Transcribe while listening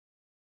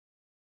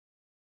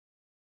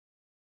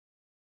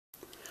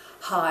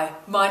Hi,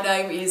 my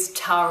name is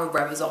Tara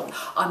Brabazon.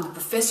 I'm the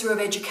Professor of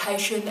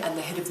Education and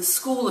the Head of the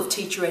School of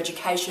Teacher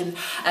Education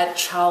at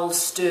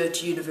Charles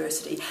Sturt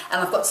University, and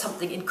I've got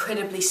something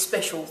incredibly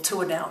special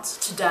to announce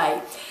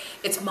today.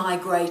 It's my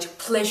great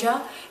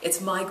pleasure, it's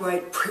my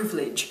great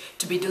privilege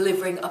to be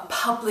delivering a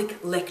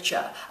public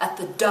lecture at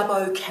the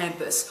Dubbo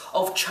campus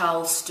of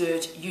Charles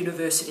Sturt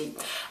University,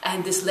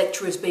 and this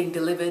lecture is being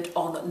delivered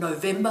on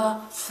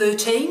November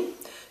 13,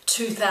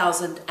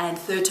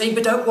 2013,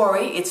 but don't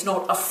worry, it's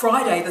not a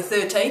Friday the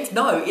 13th,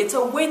 no, it's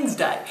a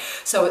Wednesday.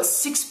 So at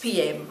 6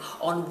 p.m.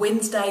 on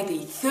Wednesday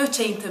the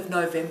 13th of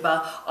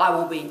November, I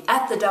will be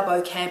at the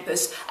Dubbo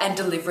campus and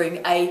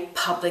delivering a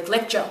public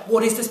lecture.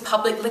 What is this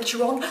public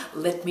lecture on?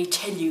 Let me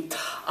tell you.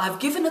 I've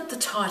given it the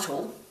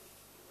title,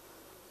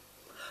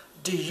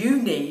 Do You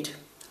Need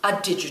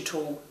a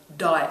Digital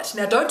Diet?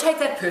 Now don't take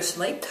that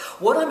personally.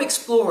 What I'm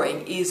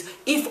exploring is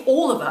if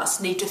all of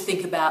us need to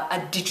think about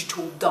a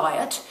digital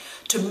diet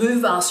to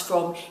move us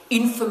from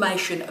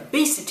information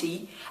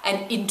obesity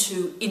and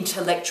into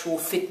intellectual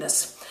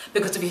fitness.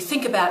 Because if you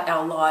think about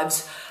our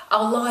lives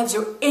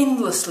are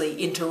endlessly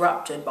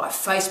interrupted by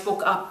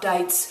Facebook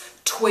updates,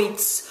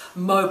 tweets,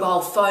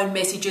 mobile phone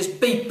messages,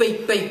 beep,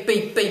 beep, beep,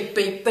 beep, beep,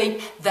 beep,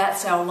 beep.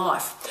 That's our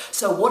life.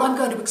 So what I'm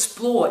going to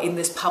explore in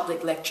this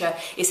public lecture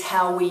is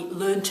how we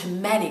learn to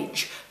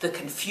manage the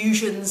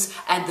confusions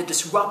and the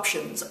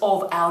disruptions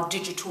of our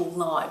digital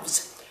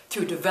lives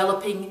through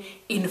developing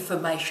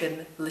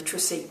information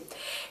literacy.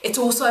 It's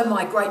also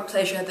my great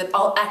pleasure that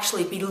I'll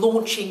actually be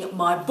launching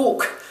my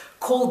book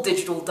called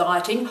Digital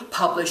Dieting,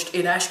 published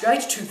in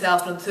Ashgate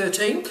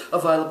 2013,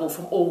 available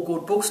from all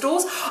good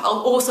bookstores.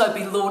 I'll also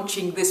be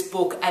launching this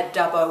book at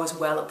Dubbo as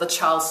well, at the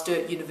Charles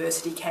Sturt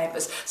University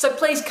campus. So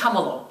please come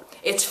along.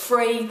 It's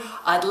free,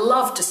 I'd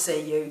love to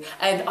see you,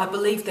 and I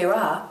believe there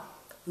are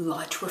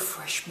light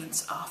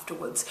refreshments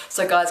afterwards.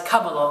 So guys,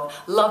 come along.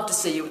 Love to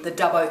see you at the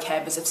Dubbo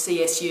campus of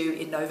CSU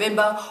in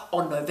November,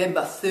 on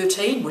November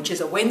 13, which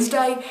is a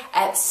Wednesday,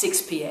 at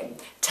 6 p.m.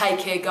 Take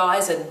care,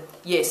 guys, and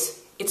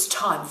yes, it's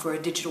time for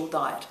a digital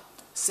diet.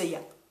 See ya.